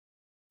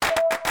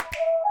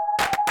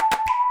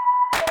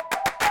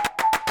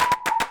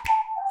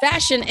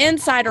Fashion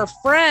Insider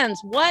friends,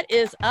 what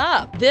is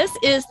up? This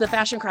is the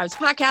Fashion Crimes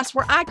podcast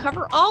where I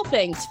cover all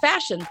things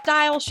fashion,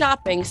 style,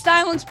 shopping,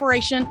 style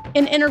inspiration,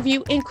 and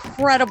interview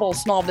incredible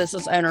small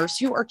business owners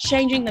who are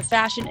changing the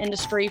fashion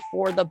industry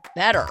for the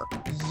better.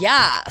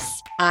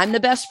 Yes, I'm the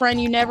best friend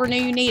you never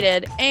knew you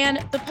needed and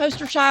the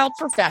poster child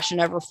for fashion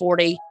over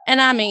 40. And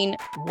I mean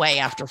way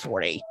after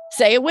 40.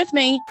 Say it with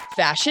me,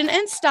 fashion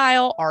and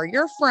style are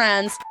your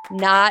friends,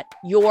 not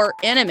your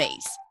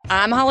enemies.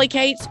 I'm Holly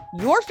Cates,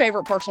 your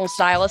favorite personal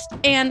stylist,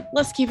 and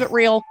let's keep it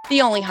real,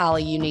 the only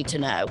Holly you need to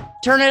know.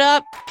 Turn it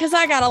up, because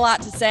I got a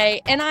lot to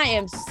say, and I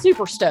am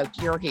super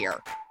stoked you're here.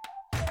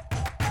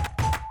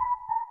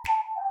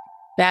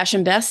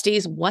 Fashion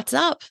besties, what's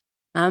up?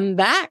 I'm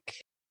back.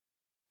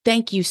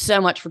 Thank you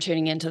so much for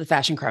tuning into the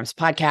Fashion Crimes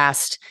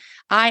podcast.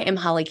 I am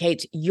Holly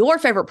Cates, your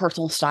favorite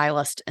personal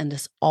stylist, and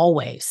as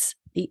always,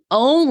 the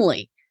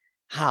only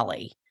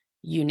Holly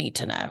you need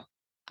to know.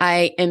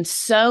 I am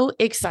so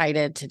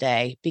excited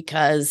today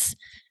because,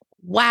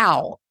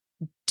 wow,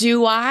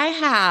 do I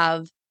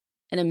have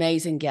an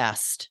amazing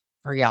guest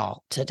for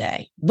y'all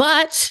today.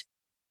 But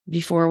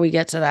before we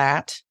get to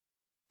that,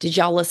 did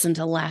y'all listen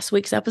to last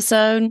week's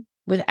episode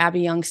with Abby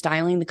Young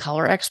Styling, the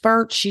color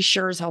expert? She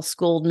sure as hell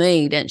schooled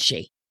me, didn't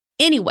she?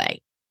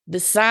 Anyway,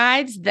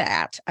 besides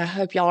that, I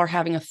hope y'all are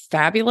having a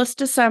fabulous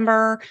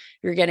December.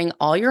 You're getting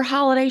all your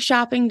holiday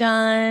shopping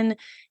done.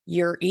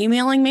 You're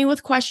emailing me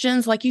with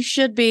questions like you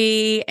should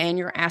be, and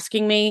you're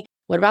asking me,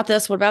 what about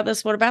this? What about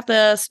this? What about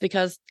this?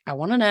 Because I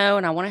want to know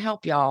and I want to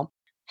help y'all.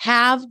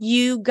 Have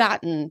you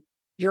gotten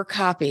your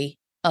copy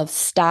of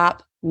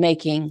Stop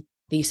Making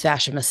These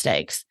Fashion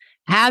Mistakes?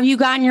 Have you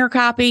gotten your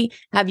copy?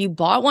 Have you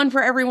bought one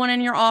for everyone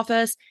in your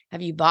office?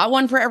 Have you bought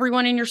one for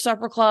everyone in your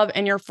supper club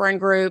and your friend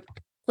group?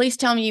 Please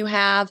tell me you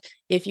have.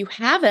 If you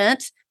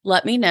haven't,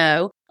 let me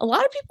know. A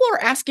lot of people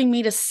are asking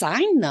me to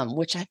sign them,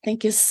 which I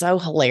think is so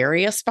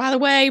hilarious, by the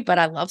way, but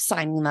I love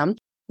signing them.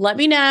 Let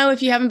me know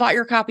if you haven't bought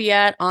your copy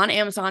yet on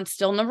Amazon,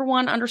 still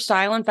 #1 under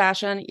style and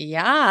fashion.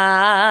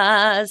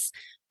 Yes.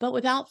 But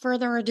without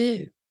further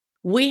ado,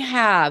 we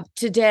have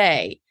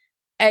today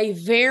a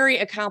very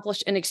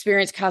accomplished and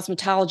experienced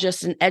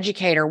cosmetologist and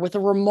educator with a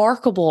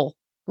remarkable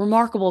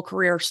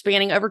career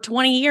spanning over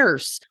 20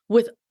 years.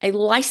 With a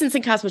license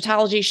in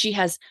cosmetology, she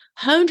has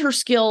honed her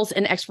skills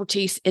and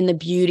expertise in the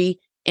beauty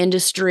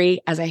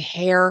industry as a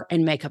hair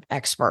and makeup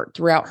expert.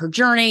 Throughout her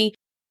journey,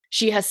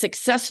 she has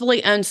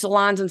successfully owned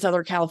salons in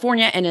Southern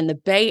California and in the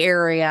Bay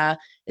Area,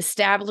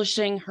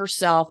 establishing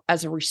herself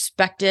as a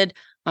respected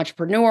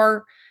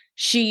entrepreneur.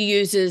 She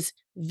uses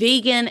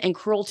vegan and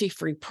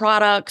cruelty-free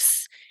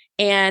products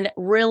and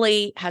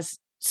really has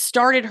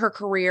started her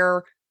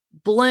career,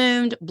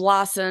 bloomed,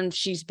 blossomed.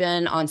 She's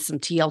been on some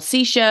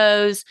TLC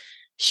shows.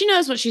 She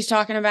knows what she's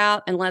talking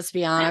about. And let's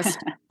be honest,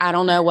 I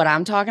don't know what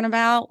I'm talking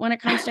about when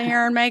it comes to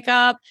hair and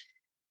makeup.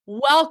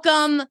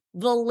 Welcome,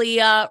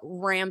 Velia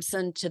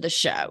Ramson, to the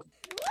show.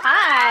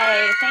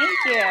 Hi,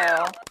 thank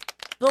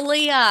you.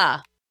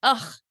 Velia,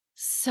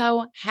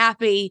 so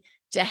happy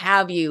to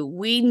have you.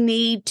 We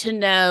need to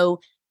know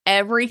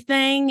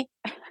everything.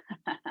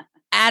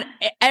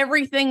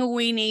 Everything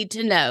we need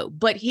to know.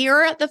 But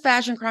here at the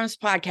Fashion Crimes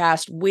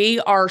podcast, we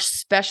are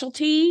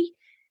specialty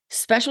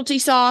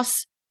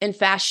sauce in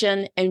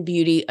fashion and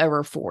beauty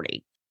over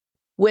 40.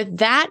 With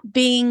that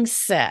being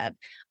said,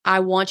 I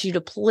want you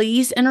to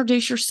please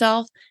introduce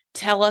yourself.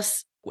 Tell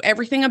us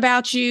everything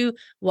about you,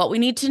 what we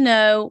need to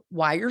know,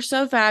 why you're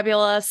so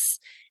fabulous,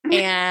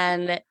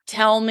 and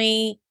tell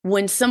me,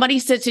 when somebody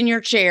sits in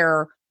your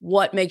chair,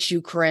 what makes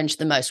you cringe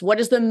the most? What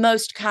is the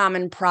most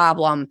common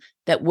problem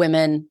that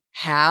women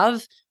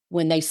have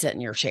when they sit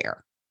in your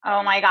chair?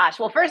 Oh my gosh.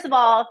 Well, first of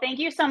all, thank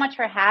you so much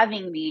for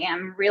having me.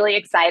 I'm really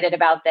excited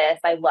about this.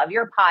 I love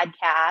your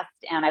podcast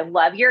and I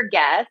love your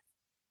guests.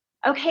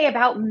 Okay,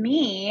 about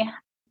me,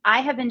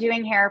 I have been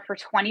doing hair for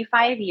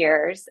 25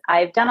 years.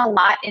 I've done a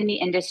lot in the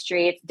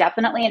industry. It's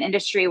definitely an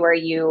industry where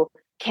you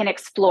can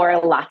explore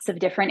lots of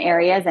different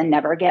areas and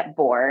never get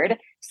bored.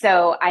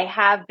 So I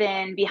have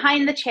been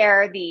behind the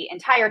chair the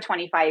entire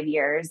 25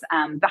 years,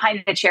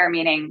 behind the chair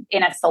meaning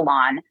in a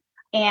salon.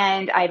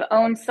 And I've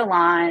owned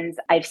salons.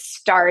 I've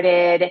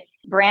started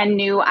brand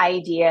new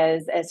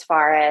ideas as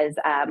far as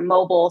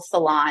mobile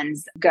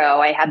salons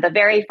go. I had the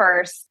very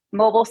first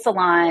mobile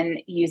salon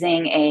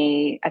using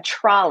a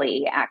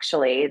trolley,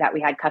 actually, that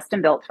we had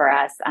custom built for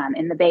us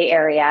in the Bay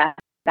Area.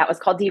 That was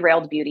called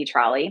Derailed Beauty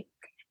Trolley.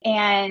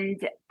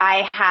 And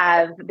I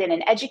have been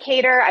an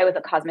educator. I was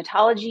a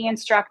cosmetology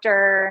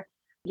instructor.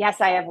 Yes,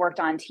 I have worked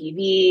on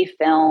TV,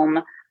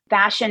 film,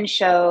 fashion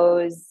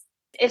shows.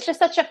 It's just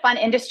such a fun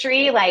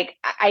industry. Like,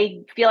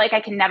 I feel like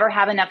I can never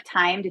have enough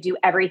time to do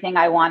everything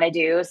I want to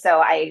do. So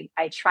I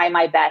try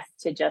my best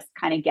to just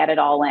kind of get it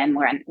all in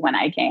when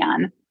I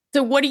can.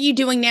 So what are you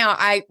doing now?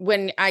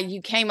 When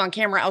you came on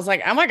camera, I was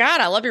like, oh my God,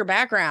 I love your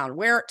background.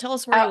 Tell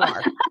us where you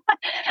are.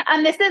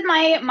 This is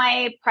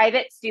my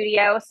private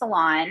studio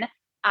salon.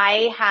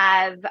 I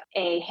have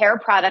a hair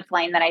product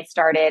line that I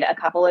started a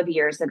couple of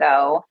years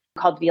ago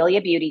called Velia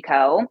Beauty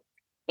Co.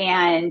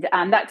 And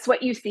that's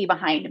what you see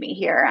behind me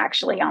here,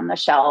 actually, on the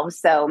shelves.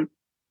 So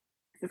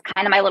this is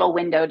kind of my little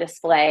window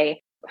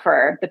display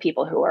for the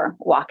people who are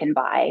walking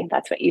by.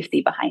 That's what you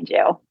see behind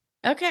you.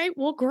 Okay,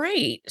 well,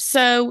 great.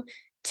 So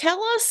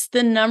tell us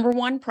the number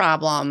one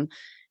problem.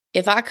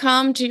 If I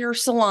come to your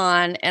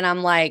salon and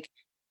I'm like,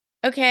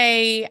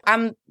 okay,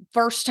 I'm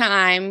first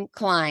time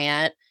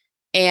client,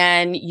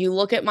 and you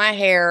look at my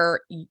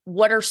hair,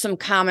 what are some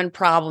common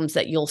problems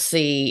that you'll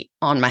see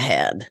on my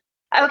head?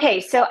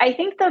 Okay, so I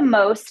think the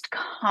most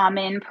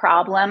common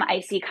problem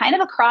I see kind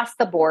of across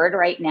the board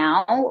right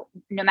now,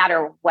 no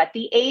matter what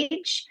the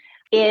age,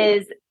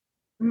 is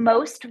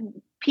most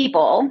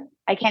people,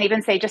 I can't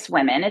even say just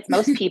women, it's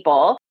most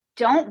people,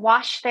 don't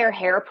wash their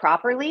hair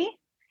properly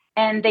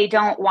and they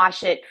don't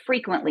wash it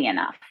frequently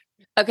enough.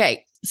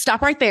 Okay,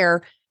 stop right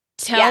there.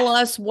 Tell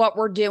Yes. us what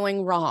we're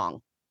doing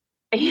wrong.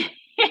 Yeah.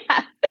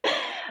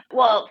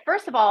 Well,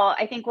 first of all,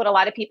 I think what a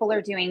lot of people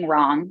are doing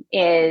wrong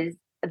is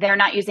they're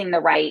not using the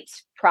right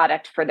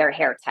product for their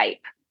hair type.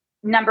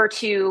 Number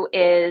two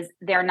is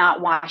they're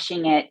not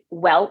washing it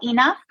well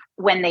enough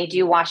when they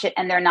do wash it,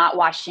 and they're not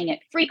washing it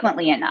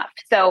frequently enough.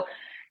 So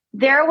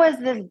there was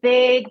this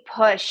big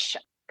push,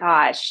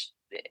 gosh,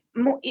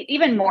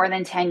 even more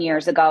than 10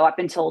 years ago up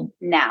until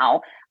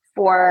now,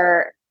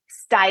 for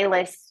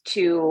stylists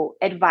to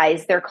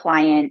advise their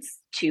clients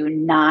to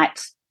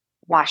not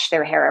wash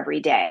their hair every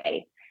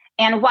day.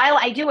 And while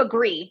I do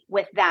agree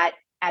with that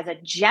as a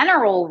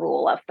general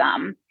rule of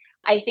thumb,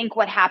 I think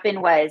what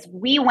happened was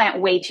we went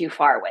way too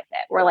far with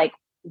it. We're like,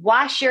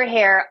 wash your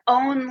hair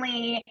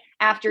only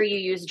after you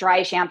use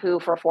dry shampoo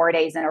for 4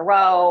 days in a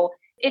row.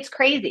 It's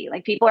crazy.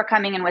 Like, people are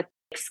coming in with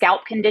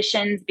scalp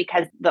conditions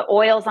because the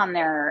oils on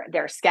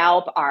their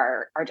scalp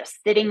are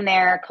just sitting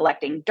there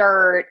collecting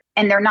dirt,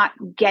 and they're not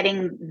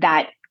getting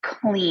that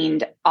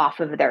cleaned off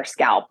of their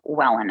scalp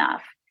well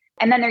enough.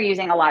 And then they're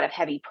using a lot of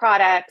heavy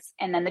products.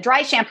 And then the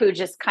dry shampoo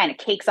just kind of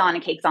cakes on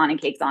and cakes on and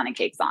cakes on and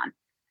cakes on.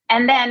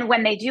 And then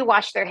when they do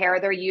wash their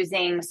hair, they're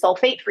using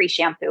sulfate-free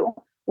shampoo,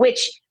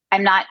 which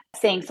I'm not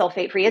saying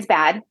sulfate-free is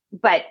bad,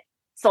 but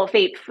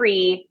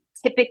sulfate-free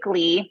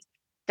typically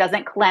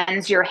doesn't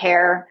cleanse your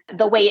hair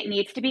the way it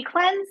needs to be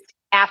cleansed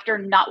after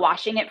not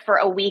washing it for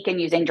a week and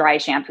using dry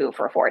shampoo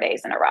for 4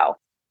 days in a row.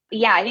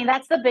 Yeah, I think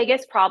that's the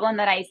biggest problem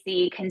that I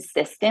see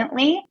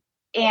consistently.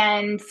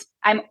 And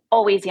I'm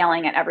always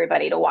yelling at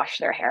everybody to wash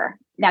their hair.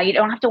 Now, you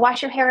don't have to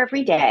wash your hair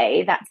every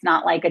day. That's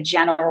not like a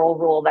general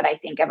rule that I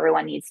think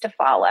everyone needs to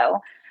follow.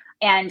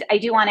 And I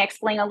do want to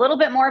explain a little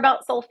bit more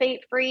about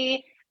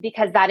sulfate-free,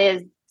 because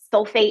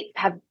sulfates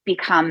have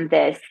become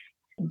this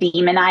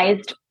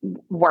demonized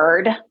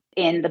word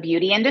in the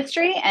beauty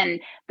industry.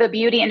 And the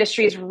beauty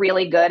industry is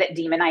really good at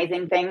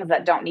demonizing things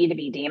that don't need to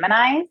be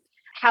demonized.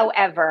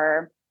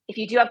 However, if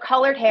you do have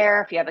colored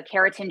hair, if you have a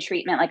keratin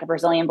treatment like a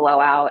Brazilian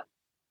blowout,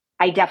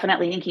 I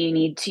definitely think you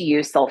need to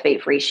use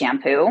sulfate-free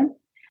shampoo.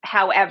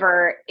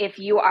 However, if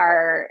you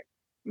are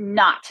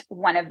not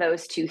one of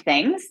those two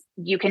things,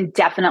 you can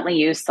definitely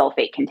use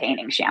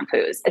sulfate-containing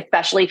shampoos,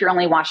 especially if you're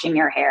only washing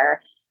your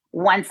hair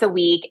once a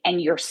week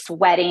and you're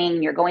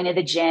sweating, you're going to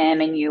the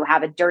gym and you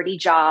have a dirty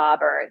job,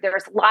 or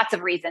there's lots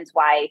of reasons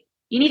why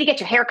you need to get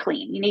your hair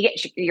clean. You need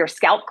to get your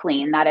scalp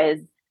clean. That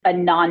is a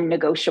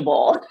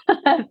non-negotiable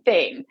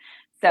thing.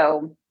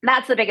 So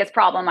that's the biggest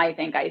problem I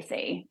think I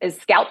see, is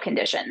scalp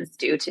conditions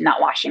due to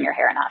not washing your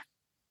hair enough.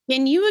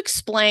 Can you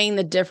explain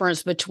the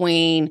difference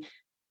between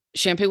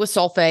shampoo with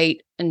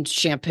sulfate and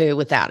shampoo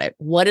without it?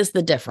 What is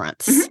the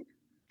difference? Mm-hmm.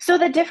 So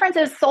the difference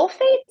is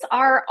sulfates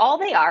all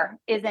they are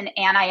is an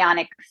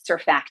anionic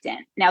surfactant.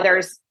 Now,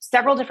 there's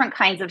several different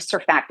kinds of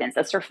surfactants.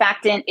 A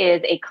surfactant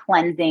is a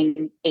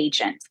cleansing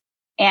agent.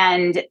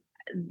 And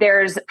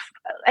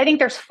I think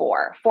there's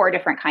four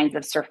different kinds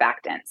of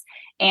surfactants.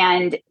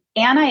 And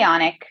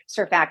anionic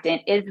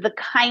surfactant is the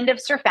kind of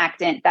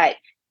surfactant that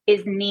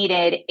is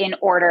needed in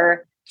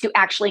order to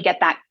actually get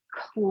that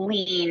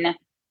clean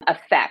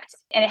effect.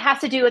 And it has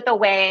to do with the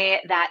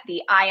way that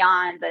the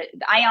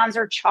ions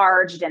are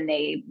charged, and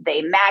they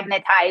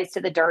magnetize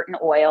to the dirt and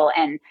oil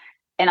and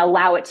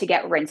allow it to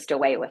get rinsed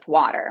away with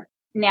water.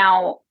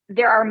 Now,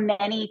 there are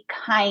many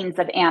kinds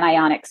of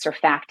anionic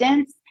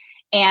surfactants,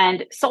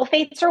 and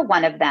sulfates are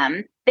one of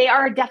them. They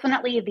are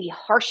definitely the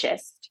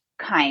harshest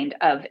kind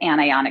of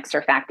anionic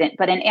surfactant,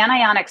 but an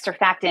anionic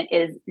surfactant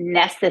is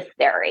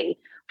necessary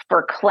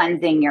for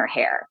cleansing your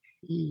hair.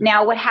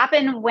 Now, what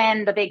happened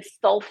when the big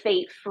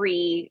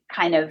sulfate-free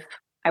kind of,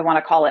 I want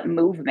to call it,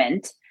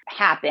 movement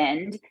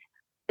happened,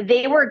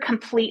 they were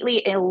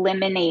completely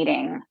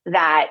eliminating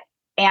that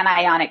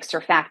anionic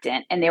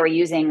surfactant, and they were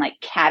using like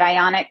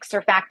cationic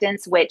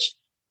surfactants, which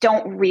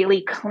don't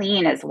really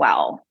clean as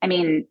well. I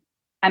mean,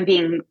 I'm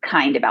being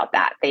kind about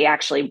that. They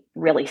actually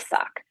really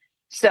suck.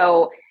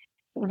 So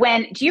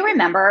do you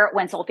remember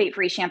when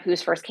sulfate-free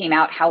shampoos first came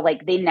out, how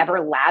like they never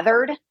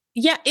lathered?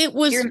 Yeah, it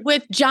was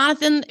with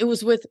Jonathan. It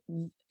was with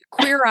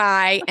Queer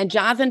Eye and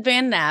Jonathan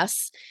Van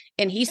Ness,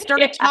 and he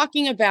started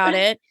talking about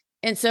it.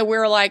 And so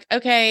we're like,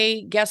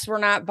 okay, guess we're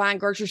not buying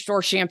grocery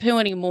store shampoo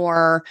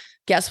anymore.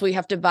 Guess we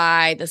have to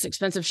buy this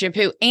expensive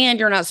shampoo, and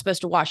you're not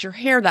supposed to wash your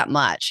hair that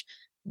much.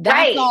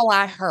 That's all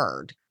I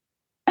heard.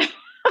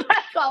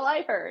 That's all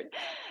I heard.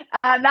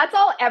 That's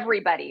all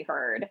everybody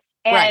heard.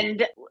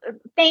 And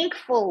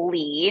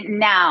thankfully,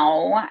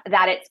 now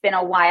that it's been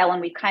a while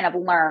and we've kind of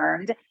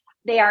learned,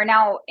 they are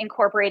now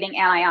incorporating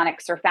anionic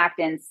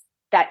surfactants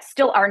that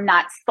still are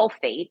not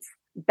sulfates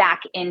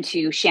back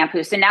into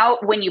shampoo. So now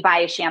when you buy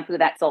a shampoo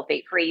that's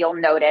sulfate free, you'll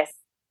notice,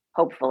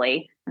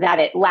 hopefully, that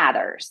it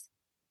lathers.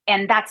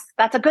 And that's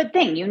a good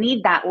thing. You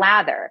need that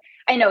lather.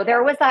 I know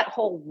there was that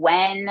whole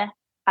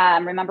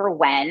remember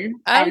When?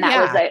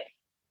 Oh,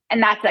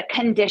 and that's a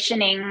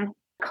conditioning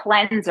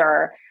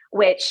cleanser,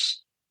 which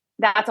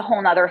that's a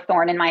whole nother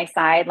thorn in my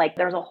side. Like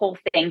there's a whole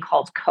thing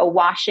called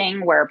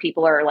co-washing where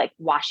people are like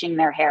washing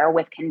their hair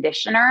with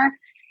conditioner.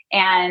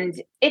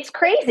 And it's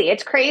crazy.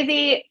 It's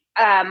crazy.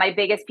 My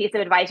biggest piece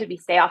of advice would be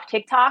stay off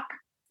TikTok.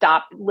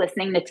 Stop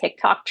listening to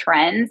TikTok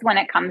trends when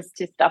it comes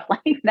to stuff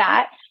like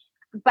that.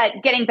 But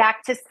getting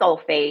back to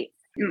sulfates,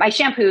 my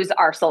shampoos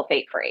are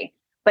sulfate free,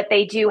 but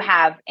they do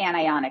have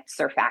anionic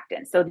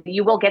surfactants. So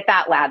you will get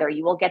that lather,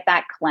 you will get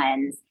that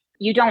cleanse.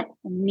 You don't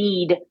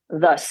need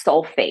the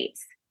sulfates,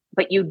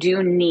 but you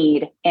do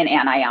need an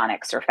anionic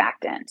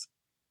surfactant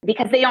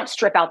because they don't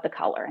strip out the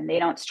color and they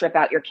don't strip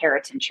out your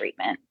keratin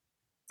treatment.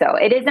 So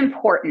it is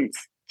important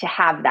to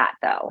have that,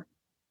 though,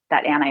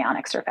 that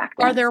anionic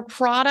surfactant. Are there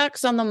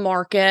products on the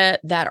market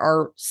that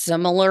are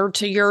similar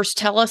to yours?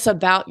 Tell us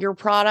about your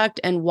product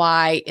and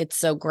why it's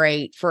so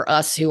great for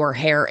us who are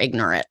hair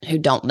ignorant, who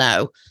don't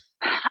know.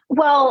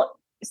 Well,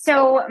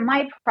 so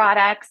my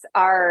products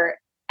are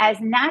as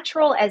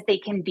natural as they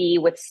can be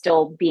with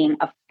still being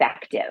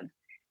effective.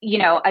 You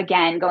know,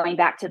 again, going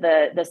back to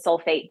the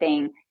sulfate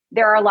thing,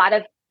 there are a lot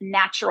of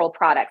natural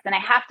products. And I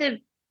have to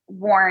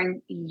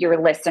warn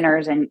your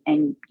listeners and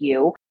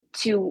you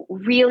to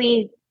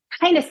really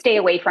kind of stay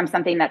away from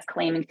something that's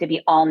claiming to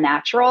be all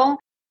natural.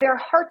 Their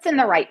heart's in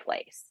the right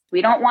place.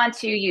 We don't want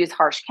to use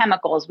harsh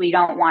chemicals. We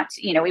don't want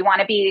to, we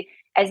want to be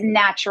as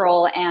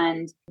natural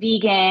and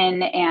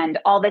vegan and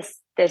all this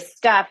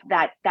stuff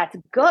that's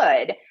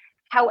good.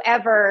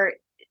 However,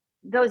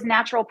 those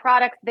natural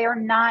products, they're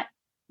not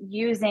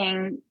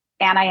using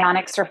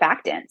anionic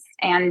surfactants,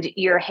 and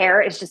your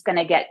hair is just going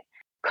to get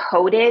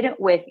coated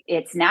with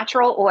its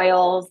natural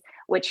oils,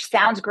 which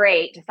sounds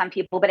great to some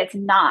people, but it's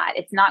not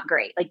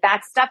great. Like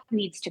that stuff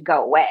needs to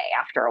go away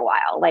after a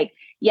while. Like,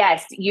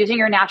 yes, using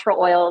your natural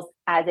oils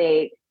as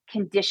a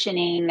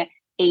conditioning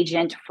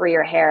agent for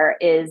your hair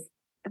is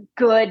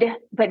good,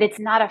 but it's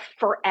not a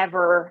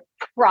forever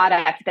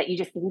product that you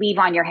just leave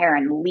on your hair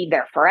and leave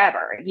there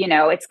forever.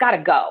 It's got to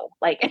go.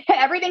 Like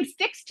everything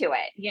sticks to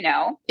it,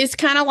 It's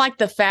kind of like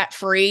the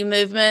fat-free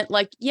movement.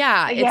 Like,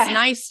 it's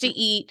nice to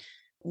eat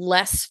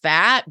less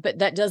fat, but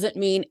that doesn't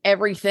mean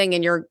everything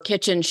in your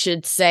kitchen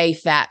should say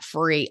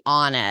fat-free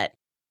on it.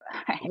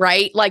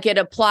 Right? Like it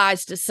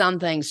applies to some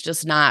things,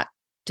 just not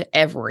to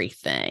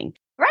everything.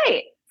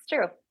 Right. It's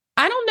true.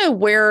 I don't know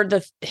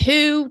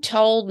who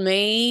told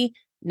me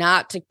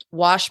not to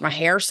wash my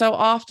hair so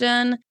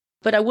often,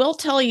 but I will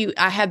tell you,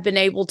 I have been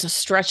able to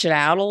stretch it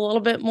out a little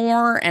bit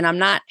more, and I'm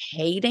not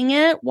hating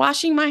it,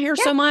 washing my hair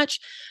so much,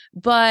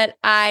 but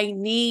I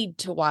need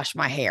to wash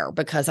my hair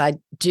because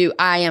I'm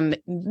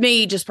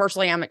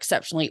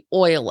exceptionally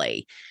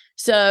oily.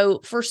 So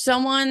for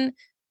someone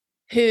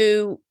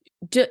who,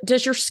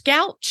 does your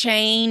scalp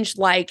change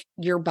like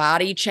your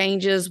body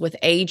changes with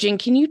aging?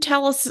 Can you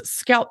talk to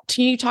us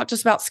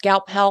about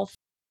scalp health?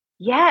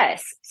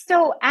 Yes.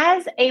 So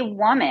as a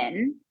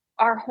woman,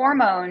 our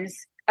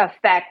hormones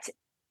affect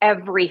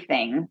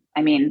everything.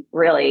 I mean,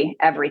 really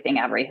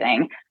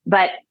everything.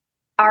 But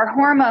our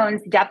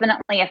hormones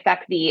definitely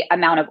affect the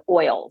amount of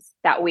oils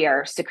that we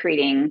are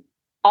secreting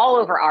all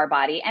over our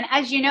body. And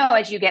as you know,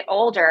 as you get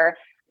older,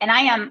 and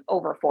I am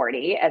over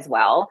 40 as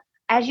well,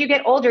 as you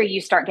get older, you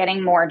start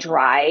getting more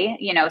dry,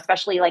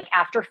 especially like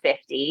after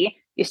 50,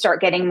 you start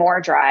getting more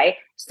dry.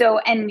 So,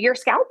 and your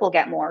scalp will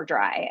get more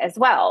dry as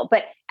well.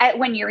 But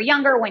when you're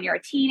younger, when you're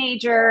a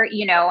teenager,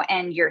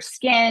 and your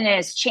skin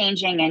is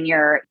changing and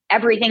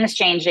everything's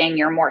changing,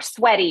 you're more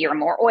sweaty, you're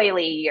more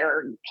oily,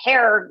 your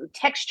hair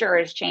texture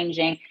is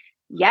changing.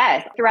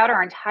 Yes, throughout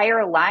our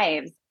entire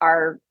lives,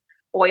 our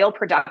oil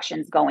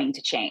production is going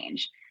to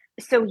change.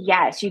 So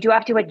yes, you do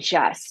have to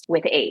adjust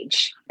with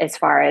age as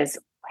far as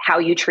how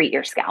you treat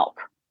your scalp.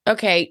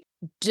 Okay.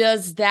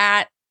 Does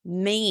that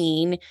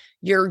mean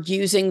you're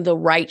using the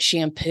right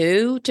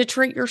shampoo to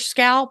treat your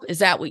scalp? Is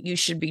that what you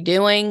should be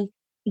doing?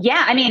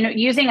 Yeah. I mean,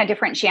 using a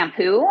different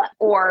shampoo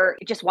or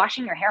just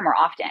washing your hair more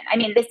often. I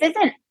mean, this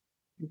isn't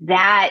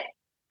that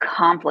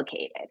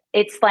complicated.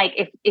 It's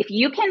like if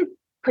you can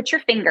put your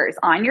fingers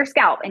on your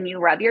scalp and you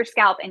rub your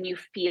scalp and you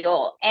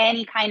feel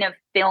any kind of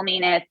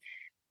filminess,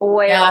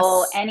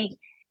 oil,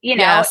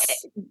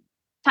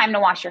 time to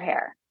wash your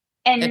hair.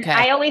 And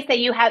I always say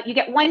you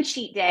get one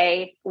cheat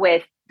day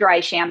with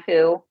dry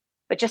shampoo,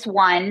 but just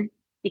one,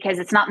 because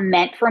it's not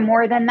meant for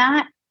more than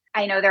that.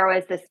 I know there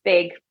was this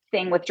big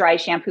thing with dry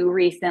shampoo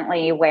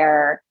recently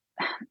where,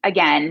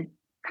 again,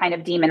 kind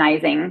of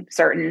demonizing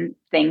certain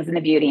things in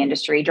the beauty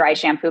industry. Dry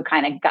shampoo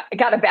kind of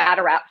got a bad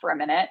rap for a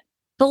minute.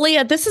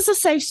 Velia, this is a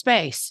safe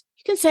space.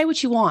 You can say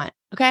what you want.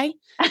 Okay.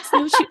 Say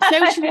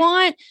what you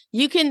want.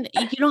 You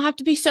don't have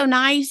to be so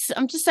nice.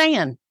 I'm just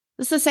saying,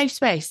 this is a safe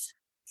space.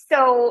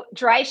 So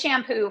dry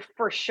shampoo,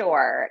 for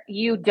sure,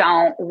 you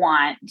don't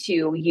want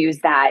to use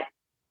that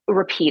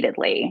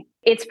repeatedly.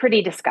 It's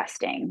pretty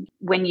disgusting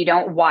when you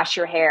don't wash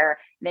your hair,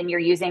 then you're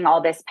using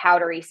all this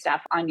powdery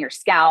stuff on your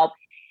scalp.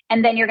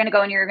 And then you're going to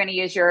go and you're going to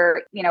use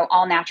your,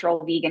 all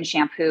natural vegan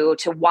shampoo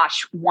to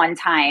wash one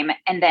time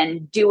and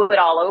then do it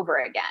all over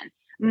again.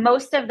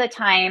 Most of the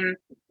time,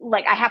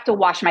 like I have to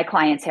wash my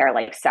clients' hair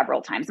like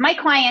several times. My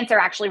clients are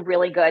actually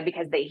really good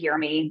because they hear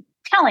me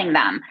telling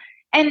them.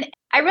 And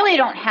I really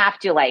don't have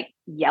to like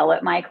yell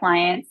at my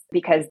clients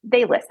because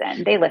they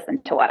listen. They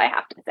listen to what I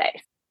have to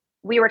say.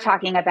 We were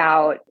talking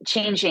about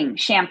changing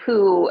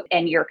shampoo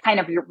and your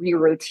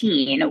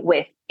routine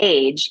with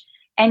age.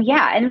 And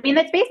yeah, I mean,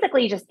 that's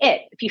basically just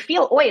it. If you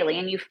feel oily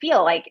and you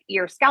feel like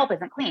your scalp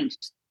isn't clean,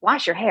 just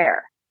wash your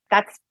hair.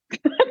 That's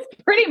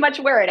pretty much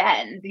where it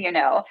ends,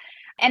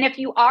 And if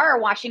you are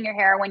washing your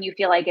hair when you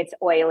feel like it's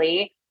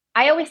oily,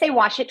 I always say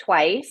wash it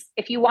twice.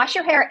 If you wash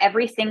your hair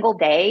every single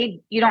day,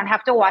 you don't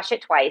have to wash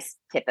it twice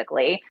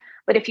typically.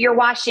 But if you're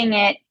washing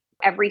it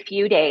every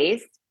few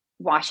days,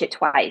 wash it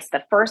twice.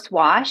 The first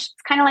wash,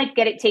 it's kind of like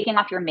taking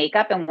off your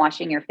makeup and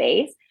washing your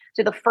face.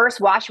 So the first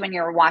wash when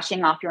you're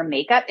washing off your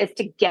makeup is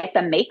to get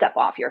the makeup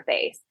off your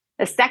face.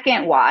 The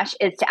second wash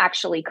is to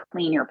actually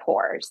clean your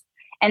pores.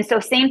 And so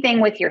same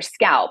thing with your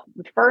scalp.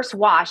 The first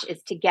wash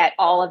is to get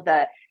all of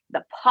the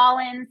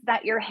pollens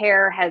that your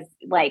hair has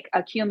like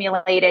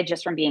accumulated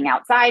just from being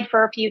outside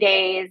for a few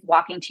days,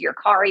 walking to your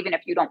car, even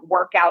if you don't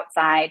work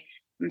outside,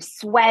 from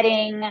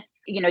sweating,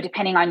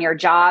 depending on your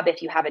job,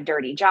 if you have a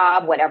dirty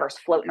job, whatever's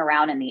floating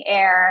around in the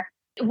air.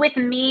 With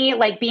me,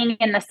 like being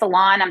in the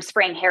salon, I'm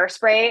spraying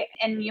hairspray,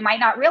 and you might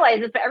not realize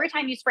this, but every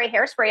time you spray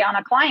hairspray on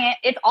a client,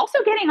 it's also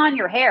getting on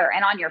your hair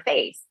and on your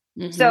face.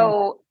 Mm-hmm.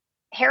 So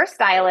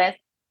hairstylists,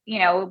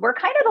 we're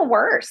kind of the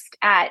worst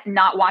at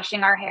not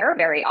washing our hair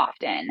very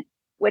often,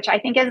 which I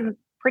think is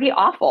pretty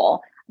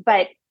awful.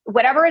 But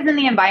whatever is in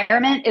the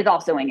environment is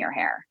also in your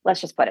hair. Let's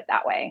just put it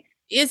that way.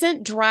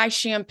 Isn't dry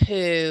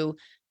shampoo,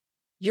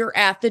 you're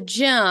at the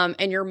gym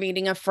and you're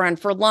meeting a friend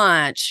for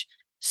lunch,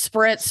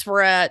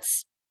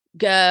 spritz,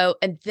 go,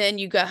 and then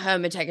you go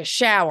home and take a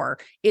shower.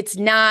 It's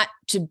not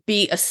to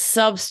be a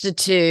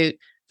substitute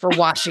for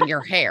washing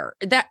your hair.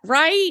 Is that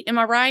right? Am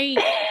I right?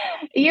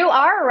 You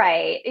are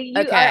right. You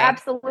are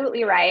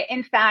absolutely right.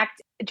 In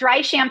fact,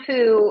 dry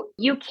shampoo,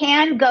 you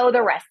can go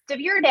the rest of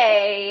your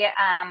day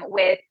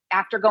with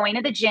after going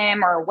to the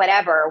gym or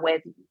whatever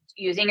with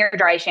using your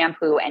dry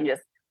shampoo and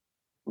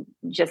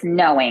just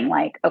knowing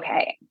like,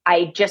 okay,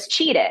 I just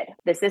cheated.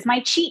 This is my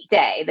cheat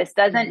day. This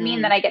doesn't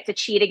mean that I get to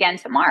cheat again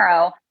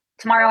tomorrow.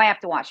 Tomorrow I have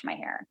to wash my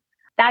hair.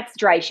 That's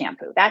dry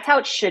shampoo. That's how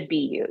it should be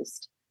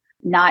used,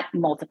 not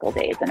multiple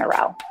days in a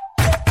row.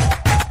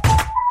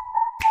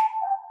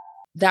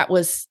 That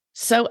was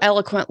so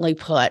eloquently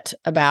put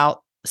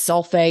about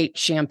sulfate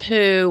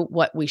shampoo,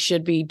 what we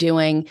should be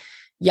doing.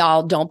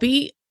 Y'all, don't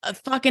be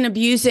fucking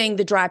abusing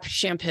the dry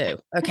shampoo.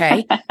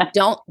 Okay.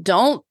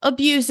 Don't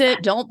abuse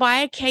it. Don't buy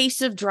a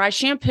case of dry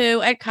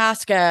shampoo at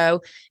Costco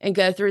and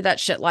go through that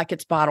shit like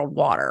it's bottled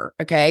water.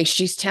 Okay.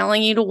 She's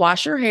telling you to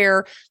wash your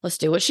hair. Let's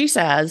do what she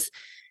says.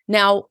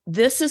 Now,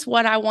 this is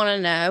what I want to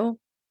know.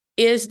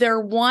 Is there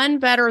one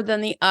better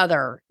than the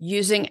other,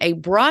 using a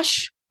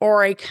brush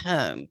or a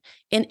comb?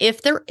 And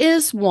if there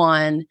is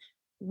one,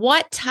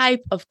 what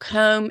type of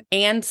comb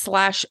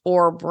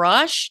and/or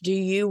brush do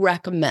you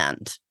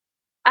recommend?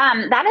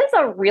 That is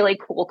a really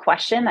cool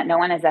question that no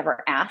one has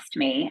ever asked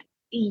me.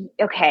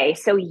 Okay,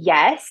 so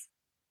yes,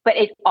 but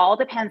it all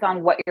depends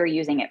on what you're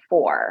using it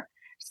for.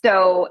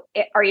 So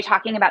are you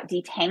talking about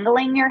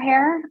detangling your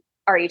hair?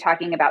 Are you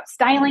talking about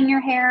styling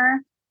your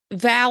hair?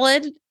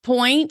 Valid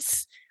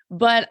points,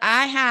 but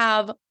I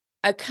have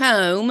a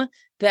comb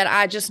that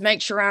I just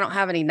make sure I don't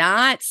have any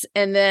knots.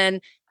 And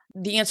then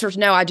the answer is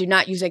no, I do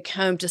not use a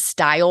comb to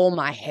style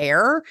my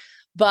hair.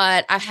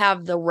 But I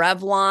have the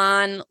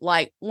Revlon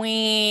like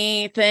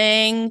wee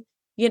thing,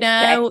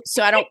 Okay.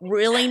 so I don't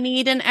really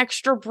need an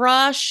extra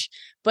brush,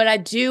 but I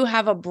do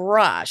have a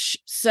brush.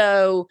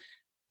 So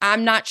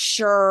I'm not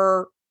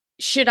sure,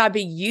 should I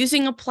be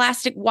using a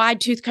plastic wide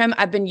tooth comb?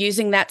 I've been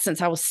using that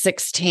since I was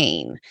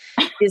 16.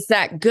 Is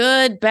that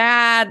good,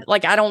 bad?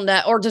 Like, I don't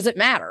know. Or does it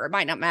matter? It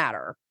might not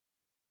matter.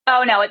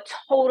 Oh, no, it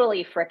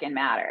totally freaking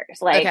matters.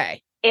 Like,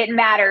 okay. It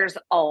matters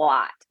a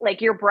lot. Like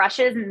your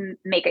brushes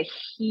make a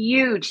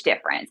huge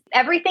difference.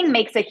 Everything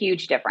makes a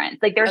huge difference.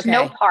 Like there's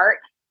no part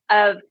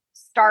of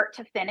start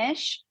to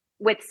finish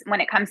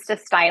when it comes to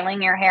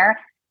styling your hair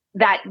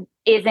that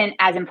isn't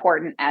as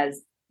important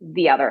as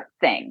the other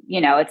thing.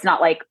 It's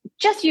not like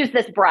just use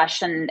this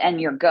brush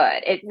and you're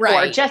good.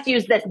 Or just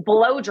use this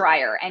blow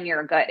dryer and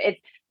you're good.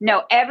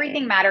 No,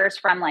 everything matters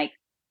from like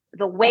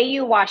the way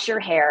you wash your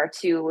hair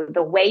to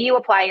the way you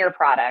apply your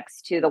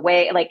products to the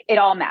way, like, it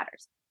all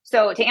matters.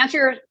 So to answer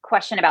your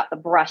question about the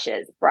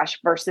brushes, brush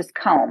versus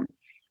comb,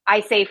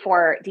 I say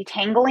for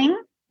detangling,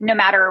 no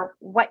matter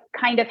what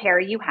kind of hair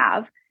you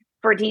have,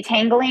 for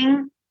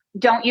detangling,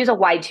 don't use a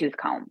wide tooth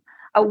comb.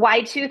 A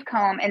wide tooth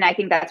comb, and I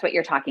think that's what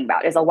you're talking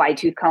about, is a wide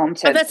tooth comb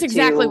to— Oh, that's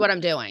exactly what I'm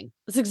doing.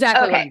 That's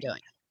exactly what I'm doing.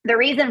 The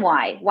reason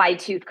why wide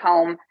tooth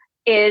comb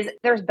is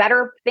there's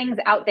better things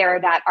out there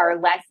that are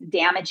less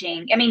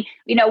damaging. I mean,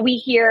 we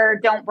hear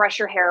don't brush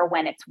your hair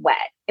when it's wet,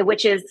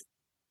 which is,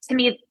 to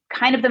me,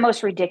 kind of the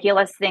most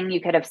ridiculous thing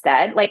you could have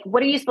said. Like,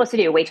 what are you supposed to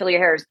do? Wait till your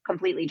hair is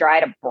completely dry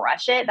to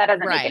brush it? That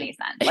doesn't make any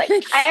sense. Like,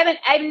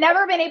 I've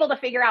never been able to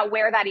figure out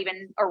where that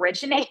even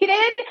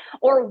originated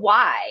or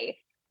why.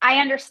 I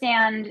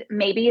understand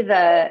maybe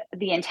the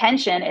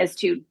intention is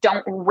to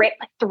don't rip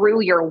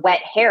through your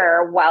wet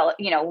hair while,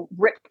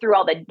 rip through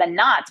all the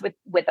knots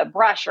with a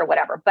brush or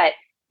whatever, but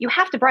you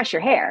have to brush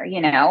your hair,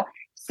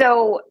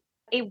 So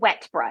a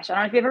wet brush, I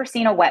don't know if you've ever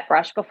seen a wet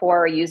brush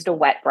before or used a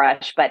wet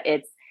brush, but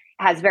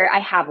I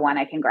have one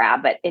I can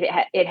grab, but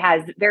it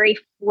has very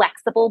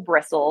flexible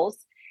bristles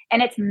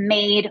and it's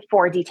made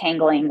for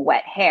detangling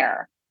wet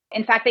hair.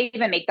 In fact, they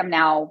even make them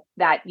now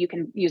that you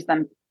can use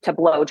them to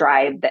blow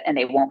dry and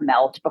they won't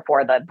melt.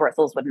 Before, the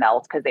bristles would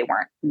melt because they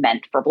weren't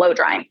meant for blow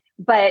drying.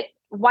 But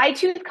wide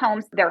tooth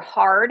combs, they're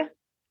hard.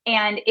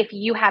 And if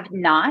you have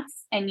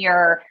knots and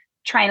you're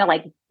trying to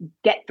like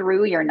get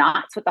through your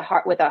knots with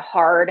a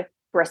hard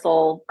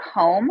bristle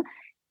comb,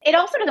 it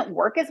also doesn't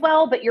work as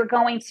well, but you're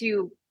going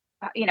to,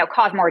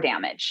 cause more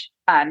damage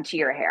to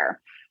your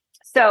hair.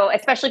 So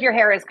especially if your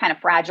hair is kind of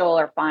fragile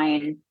or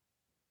fine,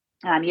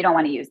 you don't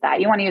want to use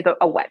that. You want to use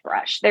a wet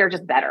brush. They're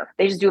just better.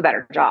 They just do a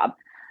better job.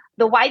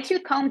 The wide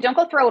tooth comb, don't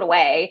go throw it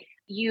away.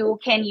 You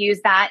can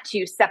use that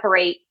to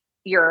separate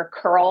your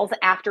curls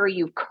after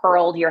you've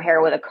curled your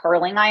hair with a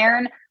curling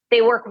iron.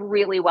 They work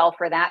really well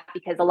for that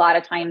because a lot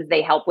of times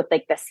they help with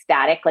like the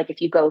static. Like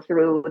if you go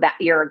through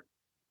your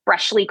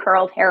freshly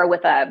curled hair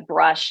with a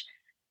brush,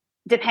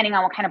 depending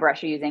on what kind of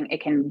brush you're using, it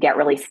can get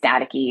really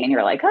staticky and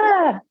you're like,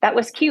 that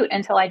was cute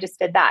until I just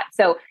did that.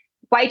 So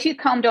wide tooth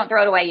comb, don't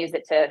throw it away. Use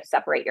it to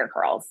separate your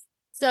curls.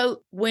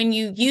 So when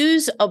you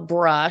use a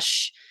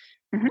brush,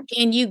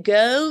 can you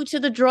go to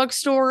the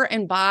drugstore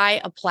and buy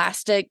a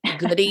plastic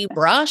goodie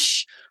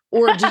brush?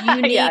 Or do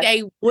you need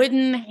a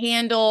wooden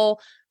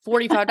handle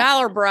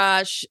 $45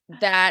 brush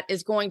that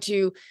is going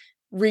to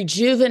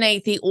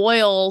rejuvenate the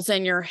oils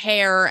in your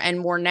hair and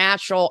more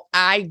natural?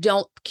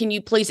 Can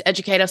you please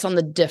educate us on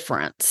the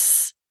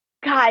difference?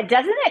 God,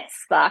 doesn't it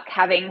suck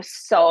having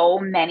so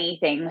many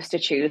things to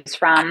choose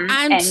from?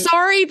 I'm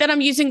sorry that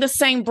I'm using the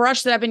same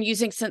brush that I've been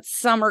using since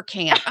summer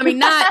camp. I mean,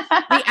 not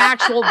the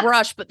actual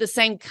brush, but the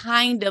same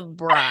kind of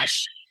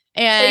brush.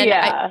 And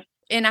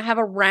I have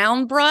a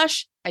round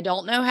brush. I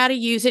don't know how to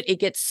use it. It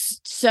gets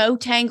so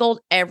tangled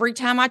every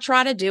time I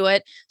try to do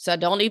it. So I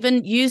don't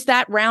even use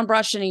that round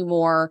brush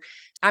anymore.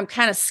 I'm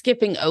kind of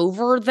skipping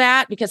over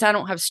that because I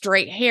don't have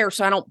straight hair.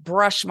 So I don't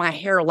brush my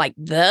hair like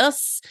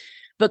this,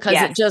 because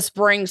it just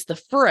brings the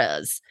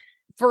frizz.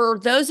 For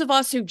those of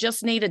us who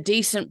just need a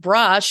decent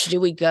brush, do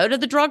we go to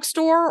the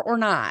drugstore or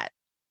not?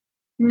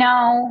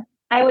 No,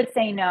 I would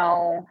say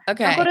no.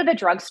 Okay. Don't go to the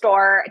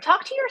drugstore.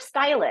 Talk to your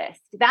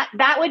stylist.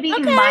 That would be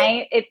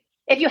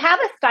if you have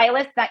a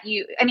stylist that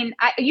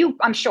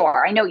I'm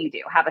sure, I know you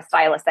do have a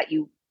stylist that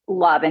you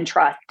love and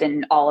trust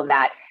and all of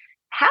that.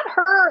 Have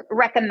her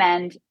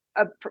recommend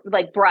a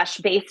brush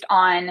based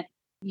on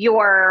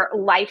your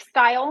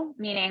lifestyle,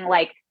 meaning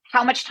like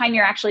how much time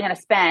you're actually going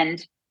to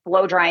spend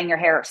blow drying your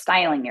hair or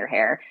styling your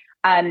hair,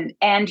 and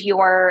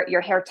your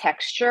hair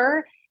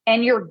texture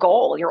and your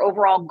goal, your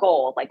overall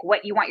goal, like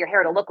what you want your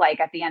hair to look like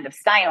at the end of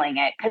styling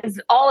it. Because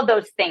all of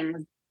those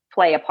things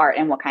play a part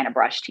in what kind of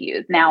brush to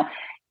use. Now,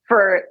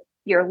 for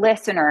your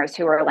listeners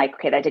who are like,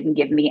 okay, that didn't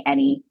give me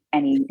any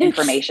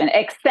information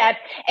except,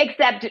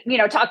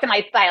 talk to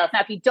my stylist. Now,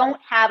 if you don't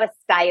have a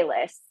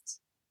stylist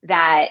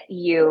that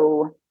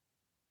you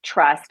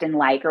trust and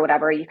like or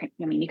whatever, you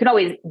can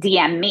always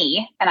DM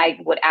me and I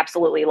would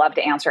absolutely love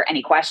to answer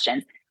any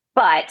questions.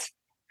 But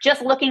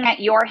just looking at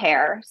your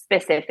hair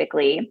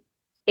specifically,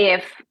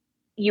 if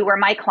you were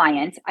my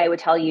client, I would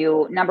tell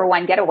you, number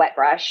one, get a wet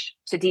brush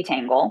to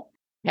detangle.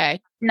 Okay.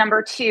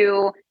 Number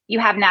two, you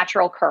have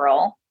natural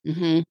curl.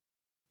 Mm-hmm.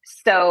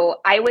 So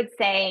I would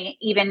say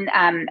even,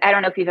 I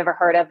don't know if you've ever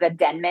heard of the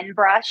Denman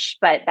brush,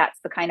 but that's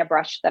the kind of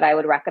brush that I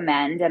would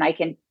recommend. And I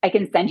can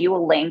send you a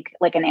link,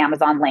 like an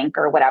Amazon link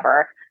or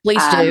whatever.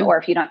 Please do. Or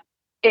if you don't,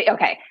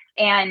 okay.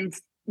 And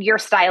your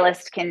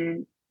stylist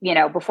can,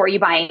 before you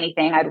buy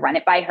anything, I'd run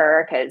it by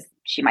her because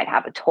she might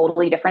have a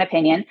totally different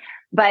opinion.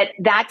 But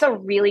that's a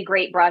really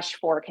great brush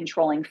for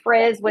controlling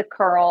frizz with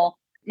curl.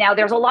 Now,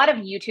 there's a lot of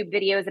YouTube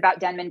videos about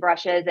Denman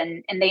brushes,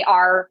 and they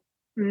are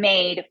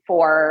made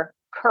for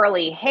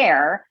curly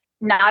hair.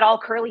 Not all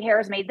curly hair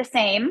is made the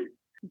same,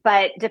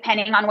 but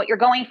depending on what you're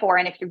going for,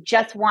 and if you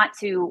just want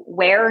to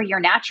wear your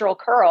natural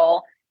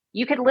curl,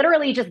 you could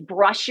literally just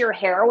brush your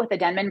hair with a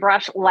Denman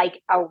brush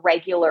like a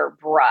regular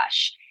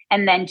brush,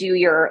 and then do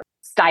your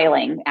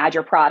styling, add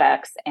your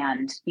products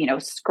and,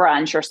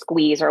 scrunch or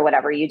squeeze or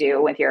whatever you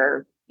do with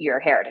your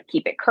hair to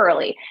keep it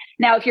curly.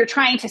 Now, if you're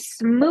trying to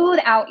smooth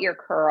out your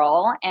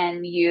curl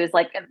and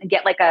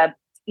get like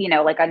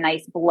a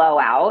nice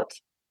blowout,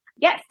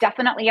 yes,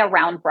 definitely a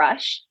round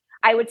brush.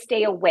 I would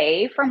stay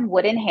away from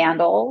wooden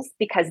handles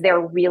because they're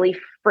really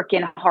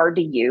freaking hard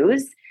to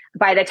use.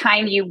 By the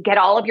time you get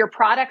all of your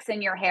products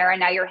in your hair and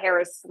now your hair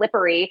is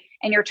slippery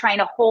and you're trying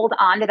to hold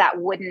on to that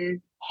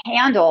wooden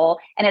handle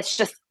and it's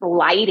just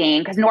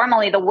sliding, because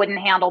normally the wooden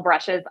handle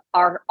brushes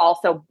are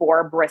also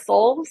boar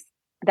bristles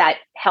that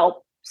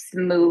help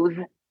smooth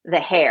the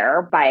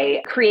hair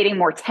by creating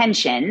more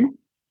tension.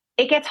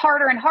 It gets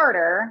harder and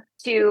harder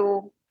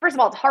to, first of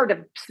all, it's hard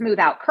to smooth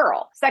out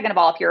curl. Second of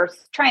all, if you're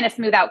trying to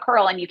smooth out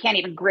curl and you can't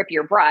even grip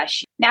your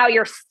brush, now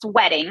you're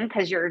sweating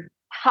because you're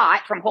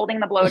hot from holding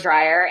the blow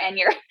dryer and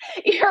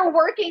you're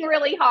working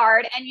really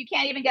hard and you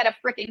can't even get a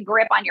freaking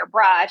grip on your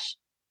brush.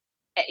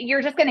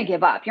 You're just going to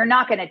give up. You're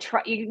not going to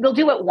try. You'll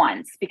do it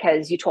once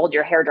because you told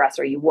your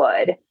hairdresser you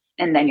would.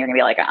 And then you're going to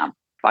be like, oh,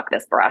 fuck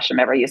this brush. I'm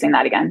never using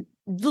that again.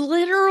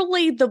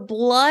 Literally, the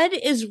blood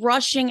is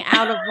rushing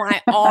out of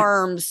my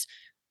arms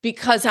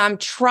because I'm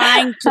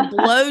trying to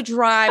blow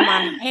dry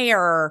my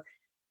hair.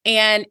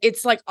 And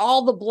it's like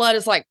all the blood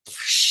is like,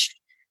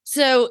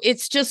 so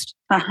it's just,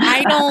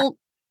 I don't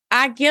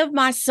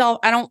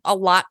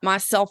allot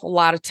myself a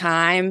lot of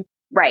time.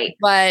 Right.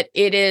 But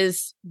it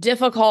is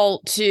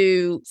difficult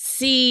to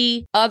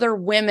see other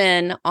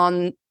women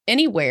on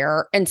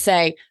anywhere and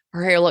say,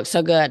 her hair looks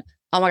so good.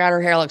 Oh my God,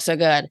 her hair looks so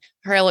good.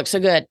 Her hair looks so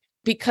good.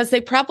 Because they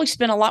probably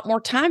spend a lot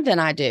more time than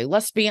I do.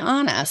 Let's be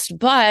honest.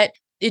 But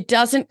it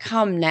doesn't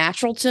come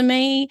natural to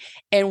me.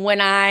 And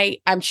when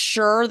I'm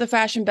sure the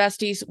fashion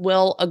besties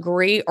will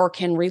agree or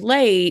can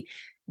relate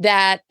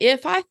that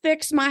if I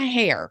fix my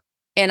hair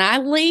and I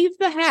leave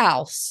the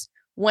house,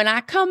 when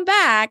I come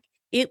back,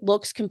 it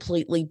looks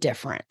completely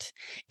different.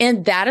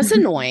 And that is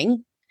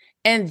annoying.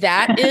 And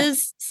that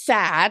is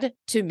sad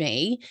to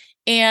me.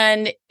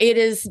 And it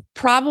is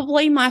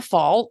probably my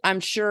fault.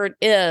 I'm sure it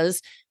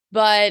is.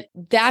 But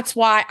that's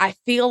why I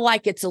feel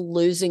like it's a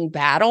losing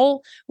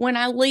battle when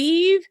I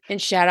leave.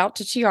 And shout out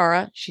to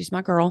Tiara. She's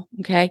my girl.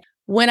 Okay.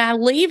 When I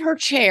leave her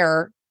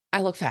chair,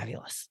 I look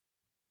fabulous.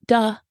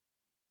 Duh.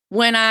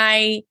 When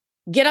I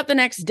get up the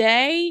next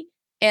day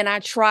and I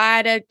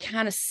try to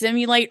kind of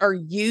simulate or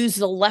use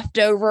the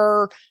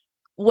leftover,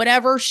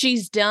 whatever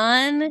she's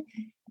done,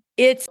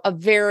 it's a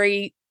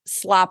very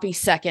sloppy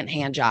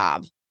secondhand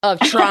job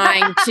of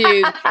trying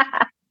to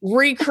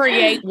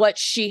recreate what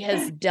she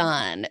has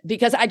done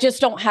because I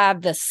just don't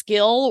have the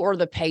skill or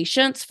the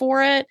patience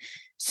for it.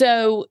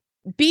 So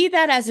be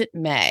that as it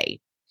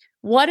may,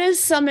 what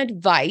is some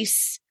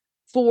advice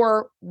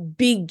for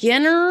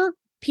beginner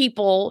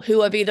people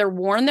who have either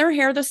worn their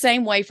hair the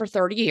same way for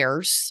 30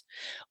 years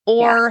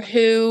or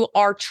who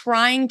are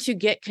trying to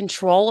get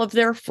control of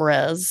their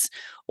frizz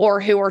or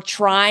who are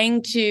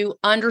trying to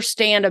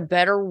understand a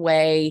better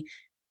way?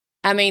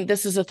 I mean,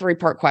 this is a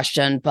 3-part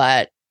question,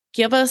 but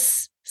give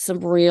us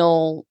some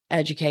real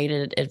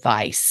educated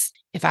advice.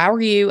 If I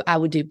were you, I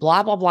would do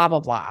blah, blah, blah, blah,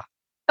 blah.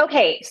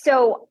 Okay.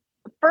 So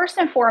first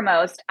and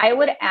foremost, I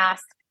would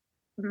ask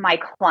my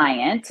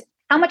client,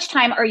 how much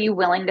time are you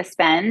willing to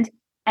spend?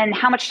 And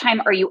how much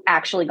time are you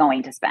actually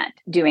going to spend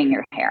doing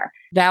your hair?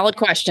 Valid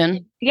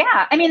question.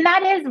 Yeah. I mean,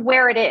 that is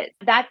where it is.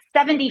 That's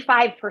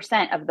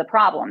 75% of the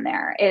problem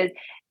there is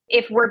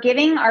if we're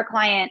giving our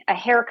client a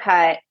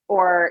haircut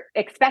or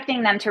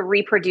expecting them to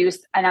reproduce,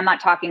 and I'm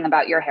not talking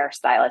about your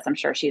hairstylist, I'm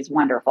sure she's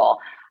wonderful,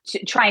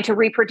 trying to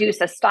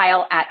reproduce a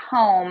style at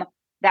home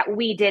that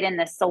we did in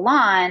the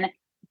salon,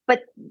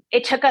 but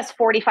it took us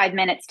 45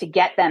 minutes to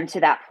get them to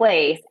that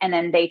place. And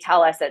then they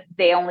tell us that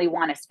they only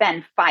want to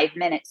spend 5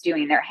 minutes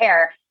doing their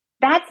hair.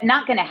 That's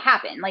not going to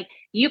happen. Like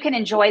you can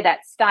enjoy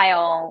that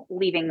style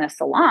leaving the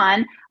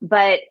salon,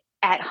 but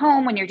at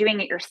home, when you're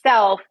doing it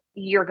yourself,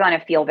 you're going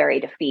to feel very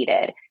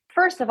defeated.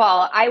 First of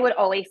all, I would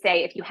always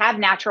say if you have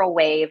natural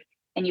wave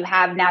and you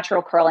have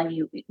natural curling,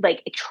 you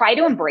like try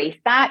to embrace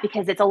that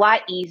because it's a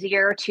lot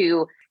easier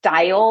to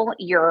style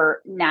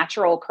your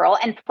natural curl.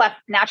 And plus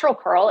natural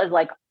curl is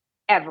like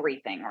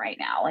everything right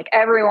now. Like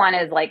everyone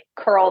is like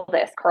curl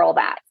this, curl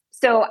that.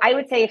 So I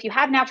would say if you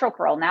have natural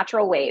curl,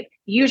 natural wave,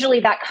 usually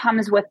that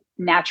comes with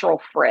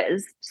natural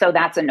frizz. So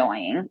that's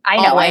annoying. I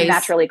know I'm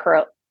naturally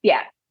curl.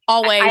 Yeah.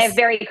 Always. I have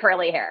very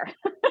curly hair.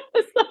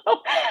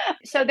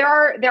 So there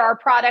are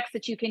products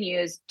that you can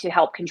use to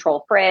help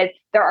control frizz.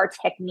 There are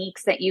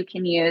techniques that you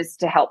can use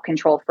to help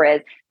control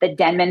frizz. The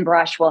Denman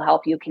brush will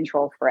help you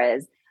control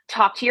frizz.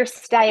 Talk to your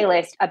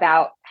stylist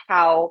about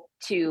how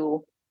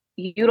to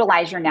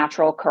utilize your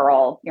natural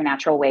curl, your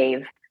natural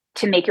wave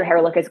to make your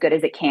hair look as good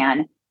as it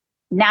can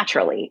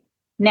naturally.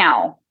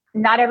 Now,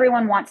 not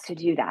everyone wants to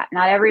do that.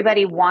 Not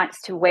everybody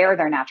wants to wear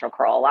their natural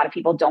curl. A lot of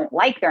people don't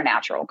like their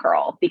natural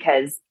curl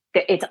because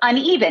it's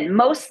uneven.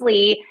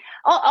 Mostly,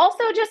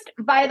 also just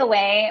by the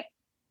way,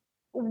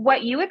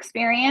 what you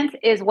experience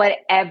is what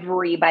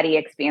everybody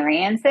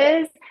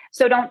experiences.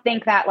 So don't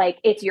think that like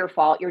it's your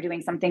fault, you're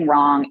doing something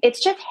wrong.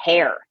 It's just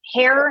hair.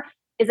 Hair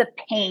is a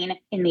pain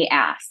in the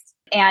ass.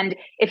 And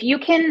if you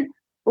can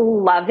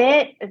love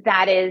it,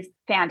 that is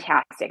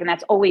fantastic. And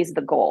that's always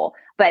the goal.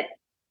 But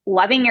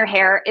loving your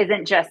hair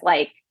isn't just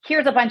like,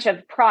 here's a bunch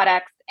of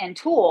products and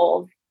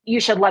tools. You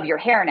should love your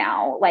hair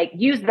now. Like,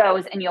 use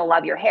those and you'll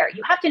love your hair.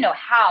 You have to know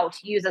how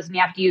to use those, and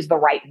you have to use the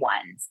right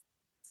ones.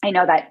 I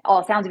know that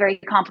all sounds very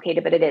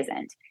complicated, but it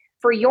isn't.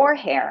 For your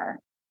hair,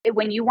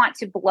 when you want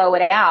to blow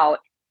it out,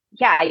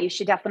 yeah, you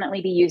should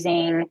definitely be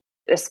using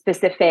a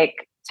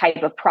specific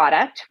type of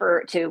product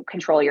to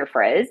control your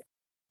frizz.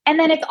 And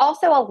then it's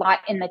also a lot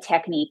in the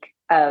technique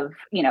of,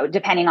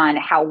 depending on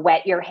how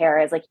wet your hair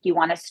is. Like, you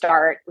want to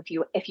start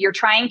if you're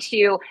trying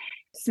to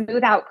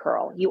smooth out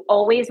curl, you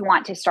always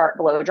want to start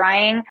blow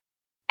drying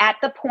at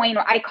the point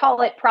where I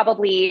call it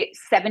probably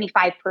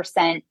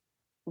 75%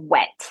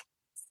 wet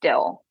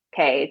still.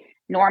 Okay.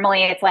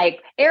 Normally it's like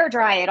air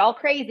dry it all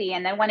crazy.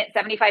 And then when it's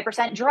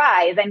 75%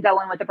 dry, then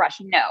go in with the brush.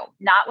 No,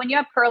 not when you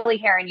have curly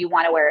hair and you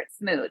want to wear it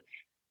smooth.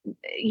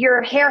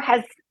 Your hair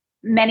has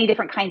many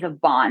different kinds of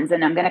bonds.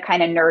 And I'm going to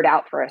kind of nerd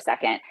out for a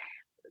second.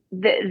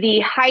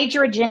 The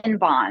hydrogen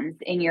bonds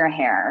in your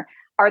hair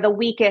are the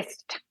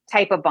weakest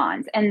type of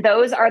bonds. And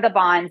those are the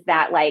bonds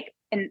that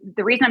and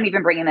the reason I'm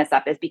even bringing this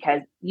up is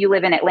because you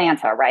live in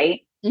Atlanta,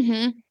 right?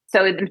 Mm-hmm.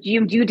 So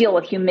you deal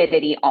with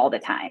humidity all the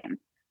time.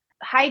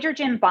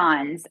 Hydrogen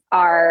bonds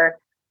are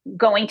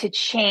going to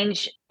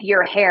change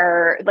your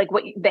hair, like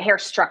what the hair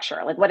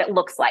structure, like what it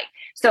looks like.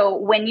 So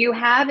when you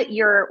have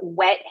your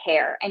wet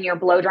hair and you're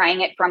blow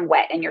drying it from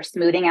wet and you're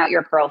smoothing out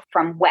your curl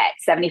from wet,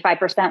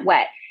 75%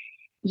 wet,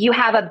 you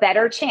have a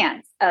better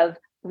chance of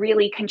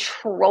really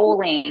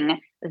controlling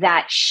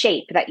that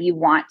shape that you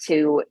want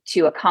to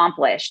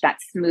accomplish, that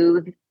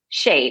smooth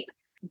shape,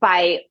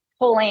 by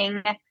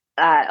pulling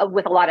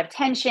with a lot of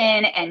tension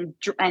and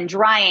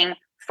drying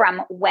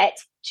from wet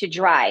to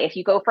dry. If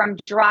you go from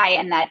dry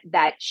and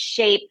that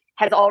shape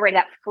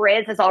that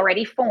frizz has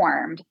already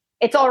formed,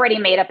 it's already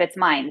made up its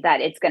mind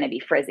that it's going to be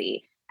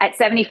frizzy. At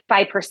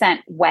 75%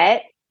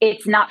 wet,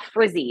 it's not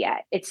frizzy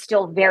yet. It's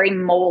still very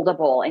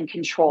moldable and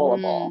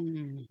controllable.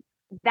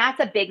 That's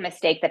a big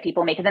mistake that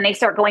people make. And then they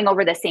start going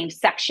over the same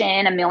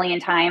section a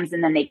million times,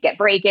 and then they get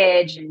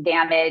breakage and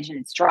damage, and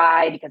it's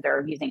dry because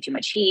they're using too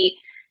much heat.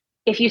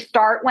 If you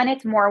start when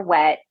it's more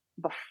wet,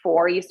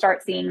 before you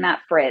start seeing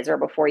that frizz or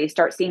before you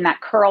start seeing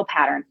that curl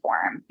pattern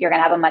form, you're going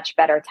to have a much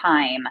better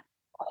time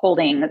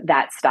holding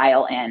that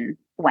style in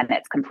when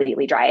it's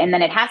completely dry. And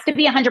then it has to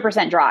be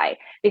 100% dry,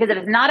 because if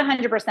it's not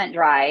 100%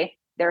 dry,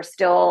 there's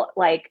still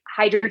like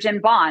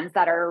hydrogen bonds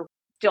that are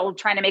still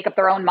trying to make up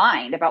their own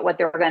mind about what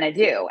they're going to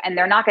do. And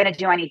they're not going to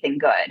do anything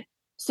good.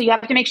 So you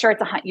have to make sure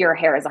your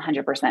hair is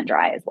 100%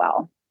 dry as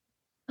well.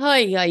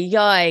 Ay, ay,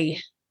 ay.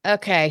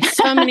 Okay.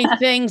 So many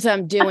things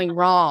I'm doing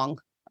wrong,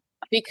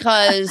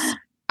 because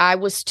I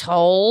was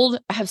told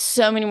I have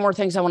so many more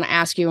things I want to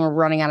ask you, and we're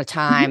running out of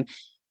time.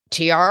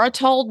 Tiara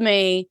told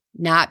me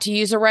not to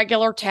use a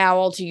regular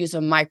towel, to use a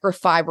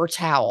microfiber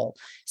towel.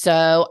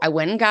 So I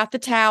went and got the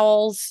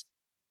towels.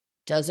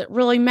 Does it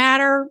really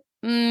matter?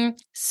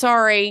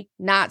 Sorry,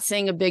 not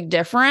seeing a big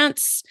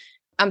difference.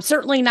 I'm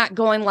certainly not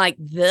going like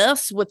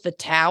this with the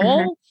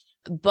towel,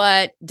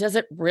 but does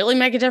it really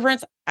make a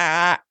difference?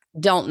 I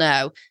don't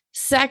know.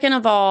 Second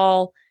of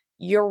all,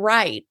 you're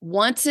right.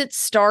 Once it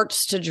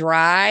starts to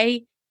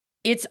dry,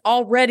 it's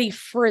already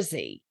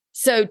frizzy.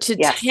 So to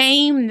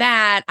tame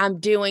that, I'm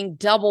doing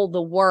double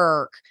the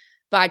work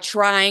by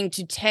trying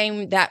to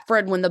tame that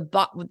frizz when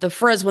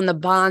the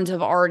bonds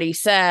have already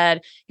said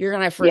you're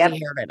going to have frizzy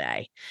hair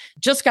today.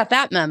 Just got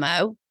that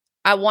memo.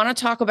 I want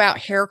to talk about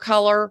hair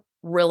color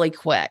really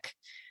quick.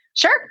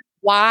 Sure.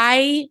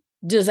 Why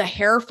does a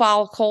hair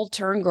follicle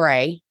turn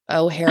gray?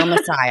 Oh, hair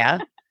messiah.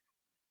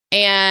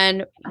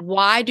 And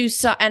why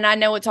and I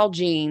know it's all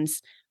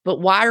genes,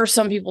 but why are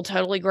some people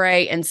totally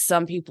gray and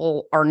some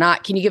people are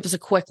not? Can you give us a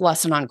quick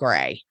lesson on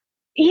gray?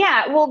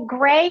 Yeah, well,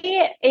 gray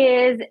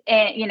is,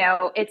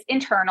 it's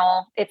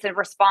internal. It's a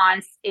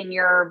response in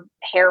your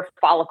hair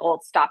follicle.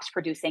 It stops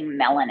producing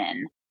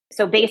melanin.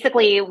 So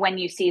basically, when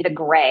you see the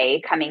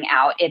gray coming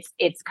out,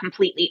 it's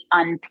completely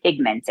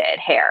unpigmented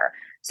hair.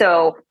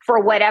 So for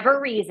whatever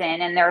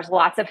reason, and there's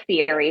lots of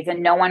theories,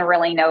 and no one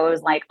really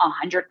knows like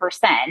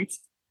 100%,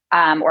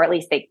 or at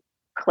least they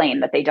claim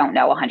that they don't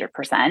know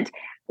 100%,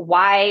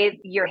 why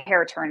your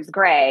hair turns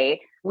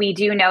gray. We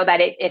do know that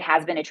it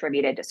has been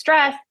attributed to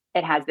stress.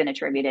 It has been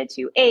attributed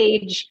to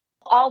age.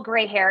 All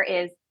gray hair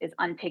is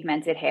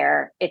unpigmented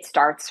hair. It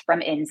starts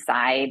from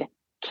inside.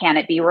 Can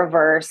it be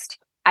reversed?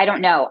 I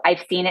don't know.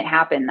 I've seen it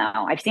happen though.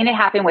 I've seen it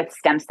happen with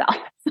stem cells.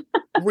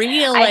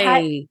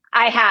 Really?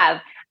 I have.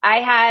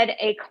 I had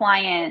a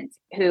client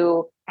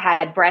who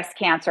had breast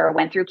cancer,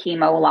 went through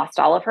chemo, lost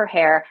all of her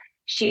hair.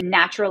 She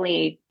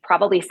naturally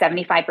probably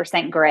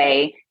 75%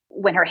 gray.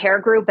 When her hair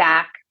grew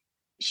back,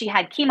 she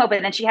had chemo,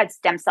 but then she had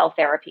stem cell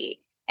therapy.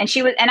 And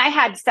I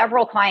had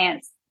several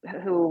clients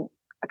who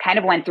kind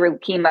of went through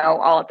chemo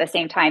all at the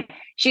same time.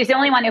 She was the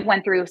only one who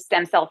went through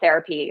stem cell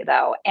therapy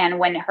though. And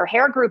when her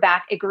hair grew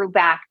back, it grew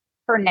back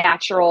her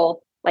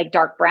natural, like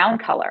dark brown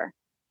color.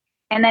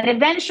 And then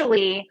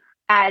eventually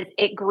as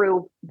it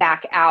grew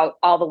back out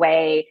all the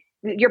way.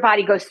 Your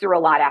body goes through a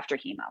lot after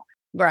chemo.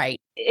 Right.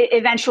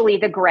 Eventually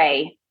the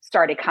gray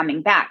started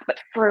coming back. But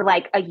for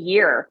like a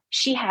year,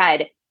 she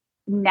had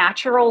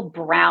natural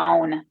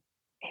brown,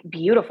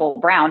 beautiful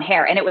brown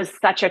hair. And it was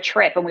such a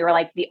trip. And we were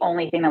like, the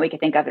only thing that we could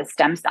think of is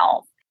stem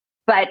cells.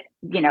 But,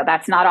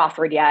 that's not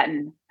offered yet.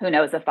 And who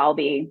knows if I'll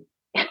be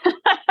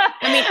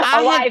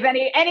alive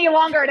any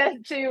longer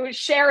to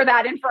share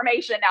that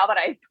information now that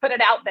I put it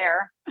out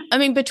there. I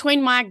mean,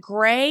 between my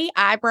gray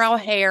eyebrow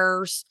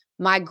hairs,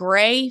 my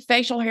gray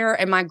facial hair,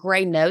 and my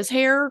gray nose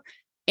hair,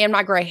 and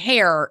my gray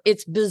hair,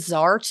 it's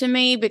bizarre to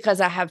me because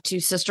I have two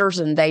sisters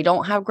and they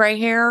don't have gray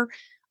hair,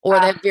 or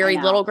they have very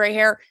little gray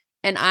hair.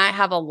 And I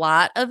have a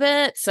lot of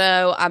it.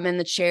 So I'm in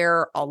the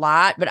chair a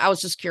lot. But I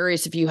was just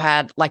curious if you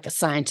had like a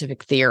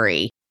scientific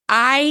theory.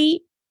 I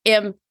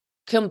am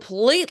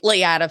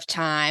completely out of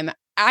time.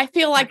 I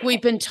feel like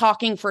we've been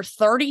talking for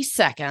 30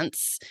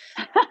 seconds.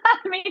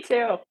 Me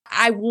too.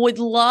 I would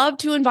love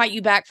to invite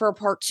you back for a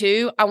part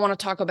 2. I want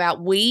to talk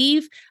about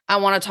weave. I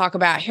want to talk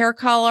about hair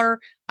color.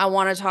 I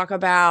want to talk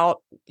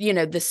about,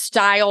 the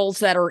styles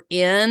that are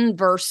in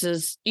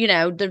versus,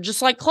 they're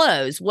just like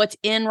clothes. What's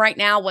in right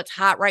now? What's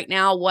hot right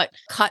now? What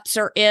cuts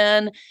are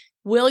in?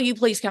 Will you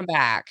please come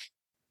back?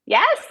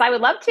 Yes, I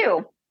would love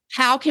to.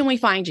 How can we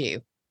find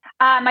you?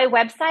 My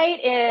website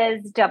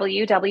is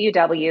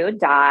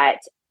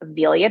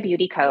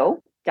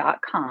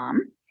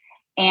www.veliabeautyco.com.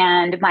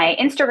 And my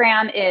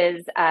Instagram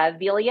is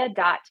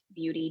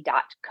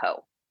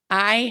velia.beauty.co.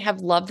 I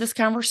have loved this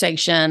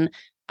conversation.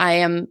 I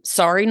am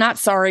sorry, not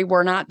sorry,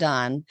 we're not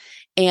done.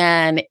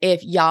 And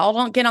if y'all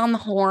don't get on the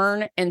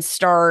horn and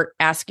start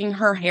asking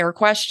her hair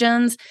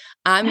questions,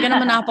 I'm going to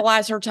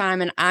monopolize her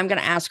time and I'm going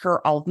to ask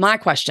her all of my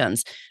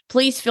questions.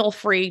 Please feel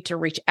free to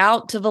reach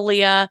out to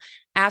Velia.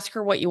 Ask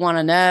her what you want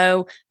to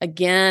know.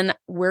 Again,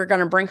 we're going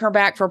to bring her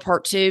back for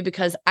part 2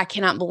 because I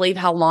cannot believe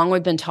how long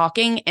we've been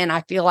talking. And I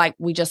feel like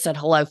we just said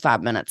hello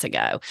 5 minutes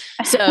ago.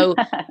 So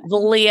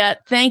Velia,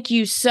 thank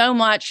you so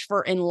much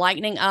for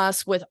enlightening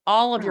us with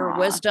all of your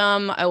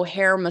wisdom. Oh,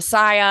 hair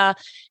messiah.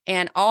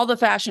 And all the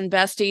fashion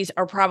besties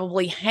are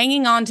probably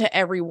hanging on to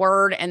every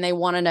word and they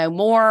want to know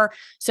more.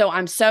 So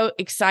I'm so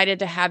excited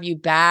to have you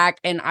back.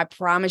 And I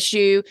promise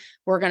you,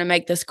 we're going to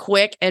make this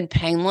quick and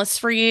painless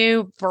for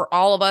you, for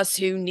all of us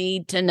who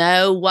need to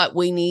know what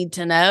we need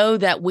to know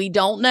that we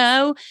don't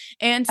know.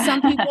 And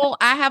some people,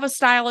 I have a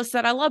stylist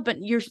that I love, but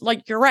you're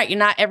right.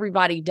 Not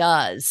everybody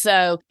does.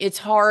 So it's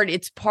hard.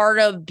 It's part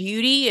of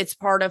beauty. It's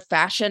part of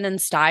fashion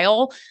and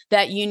style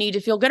that you need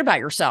to feel good about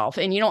yourself.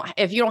 And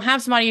if you don't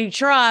have somebody you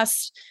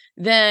trust,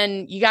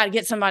 then you got to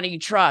get somebody you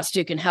trust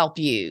who can help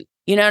you.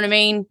 You know what I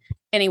mean?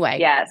 Anyway,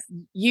 yes,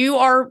 you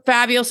are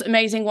fabulous,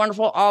 amazing,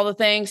 wonderful, all the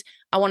things.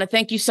 I want to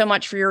thank you so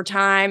much for your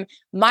time.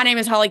 My name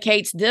is Holly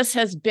Cates. This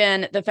has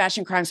been the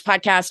Fashion Crimes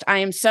Podcast. I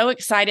am so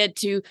excited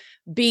to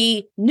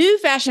be new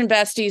fashion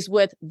besties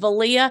with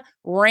Velia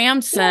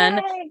Ramson.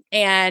 Yay.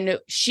 And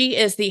she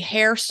is the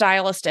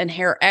hairstylist and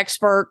hair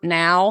expert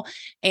now.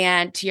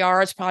 And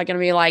Tiara's probably going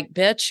to be like,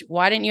 bitch,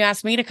 why didn't you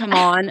ask me to come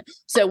on?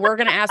 So we're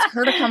going to ask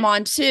her to come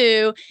on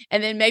too.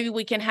 And then maybe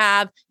we can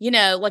have,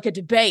 like a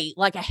debate,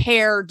 like a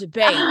hair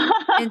debate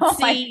and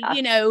see,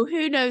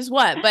 who knows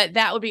what. But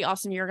that would be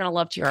awesome. You're going to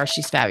love Tiara.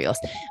 She's fabulous.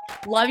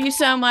 Love you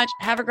so much.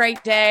 Have a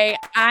great day.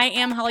 I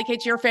am Holly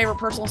Cates, your favorite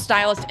personal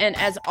stylist. And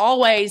as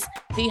always,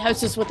 the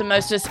hostess with the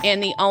mostest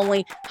and the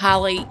only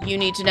Holly you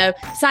need to know.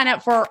 Sign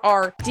up for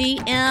our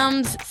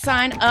DMs.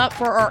 Sign up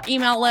for our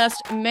email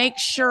list. Make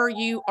sure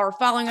you are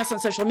following us on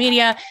social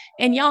media.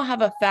 And y'all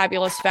have a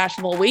fabulous,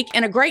 fashionable week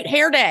and a great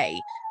hair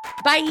day.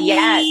 Bye.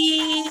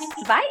 Yes.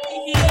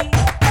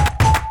 Bye.